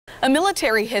A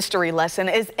military history lesson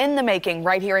is in the making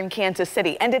right here in Kansas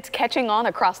City, and it's catching on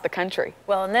across the country.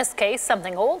 Well, in this case,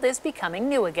 something old is becoming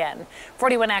new again.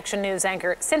 41 Action News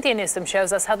anchor Cynthia Newsom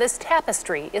shows us how this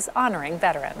tapestry is honoring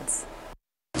veterans.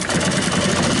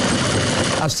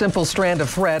 A simple strand of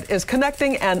thread is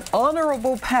connecting an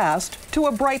honorable past to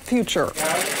a bright future.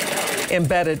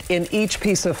 Embedded in each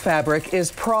piece of fabric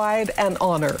is pride and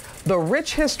honor, the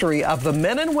rich history of the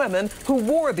men and women who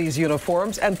wore these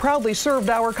uniforms and proudly served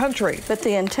our country. But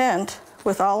the intent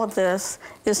with all of this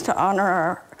is to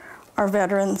honor our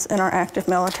veterans and our active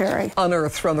military.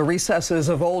 Unearthed from the recesses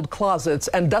of old closets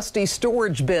and dusty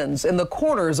storage bins in the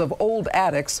corners of old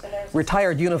attics,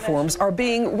 retired uniforms are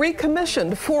being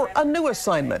recommissioned for a new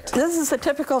assignment. This is a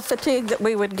typical fatigue that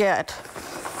we would get,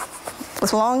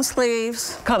 with long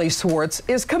sleeves. Connie Swartz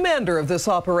is commander of this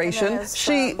operation.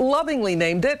 She lovingly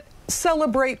named it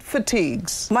Celebrate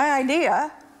Fatigues. My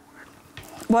idea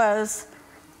was,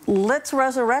 let's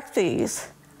resurrect these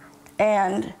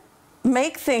and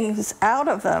make things out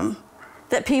of them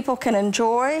that people can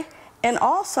enjoy and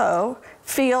also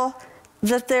feel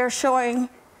that they're showing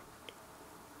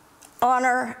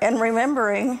honor and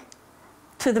remembering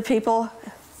to the people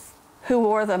who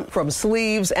wore them. From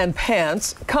sleeves and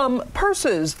pants come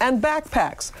purses and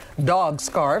backpacks, dog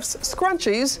scarves,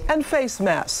 scrunchies, and face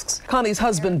masks. Connie's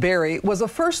husband, Barry, was a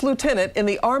first lieutenant in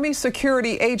the Army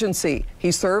Security Agency.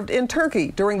 He served in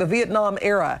Turkey during the Vietnam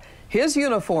era. His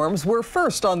uniforms were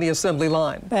first on the assembly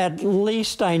line. At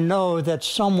least I know that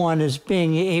someone is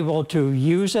being able to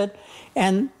use it,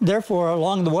 and therefore,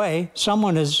 along the way,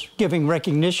 someone is giving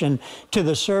recognition to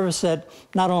the service that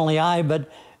not only I, but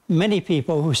many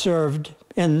people who served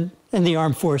in the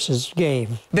armed forces gave.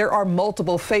 There are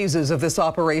multiple phases of this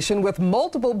operation with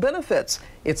multiple benefits.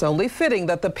 It's only fitting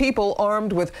that the people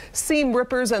armed with seam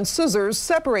rippers and scissors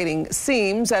separating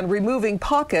seams and removing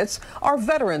pockets are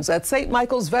veterans at St.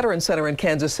 Michael's Veterans Center in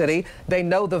Kansas City. They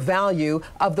know the value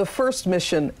of the first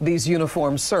mission these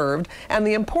uniforms served and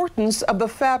the importance of the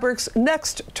fabric's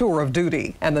next tour of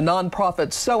duty. And the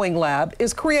nonprofit Sewing Lab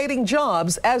is creating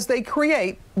jobs as they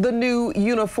create the new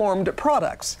uniformed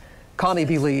products. Connie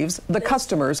believes the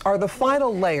customers are the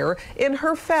final layer in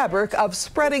her fabric of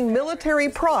spreading military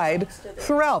pride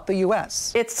throughout the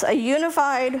U.S. It's a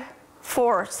unified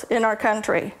force in our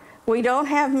country. We don't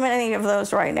have many of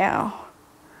those right now.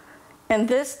 And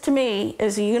this, to me,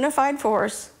 is a unified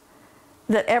force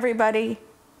that everybody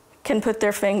can put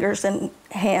their fingers and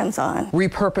hands on.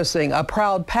 Repurposing a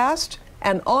proud past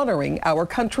and honoring our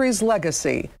country's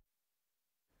legacy.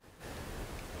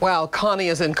 Wow, Connie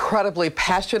is incredibly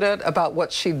passionate about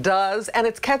what she does, and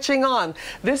it's catching on.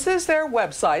 This is their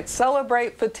website,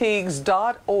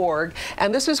 celebratefatigues.org,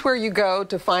 and this is where you go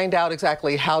to find out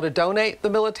exactly how to donate the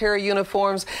military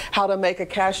uniforms, how to make a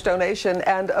cash donation,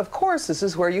 and of course, this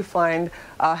is where you find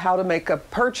how to make a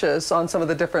purchase on some of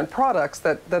the different products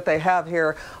that they have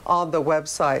here on the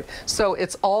website. So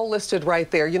it's all listed right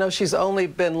there. You know, she's only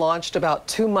been launched about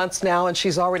 2 months now, and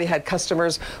she's already had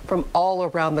customers from all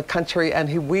around the country, and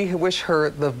we wish her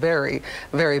the very,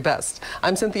 very best.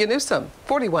 I'm Cynthia Newsom,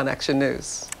 41 Action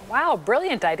News. Wow,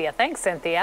 brilliant idea. Thanks, Cynthia.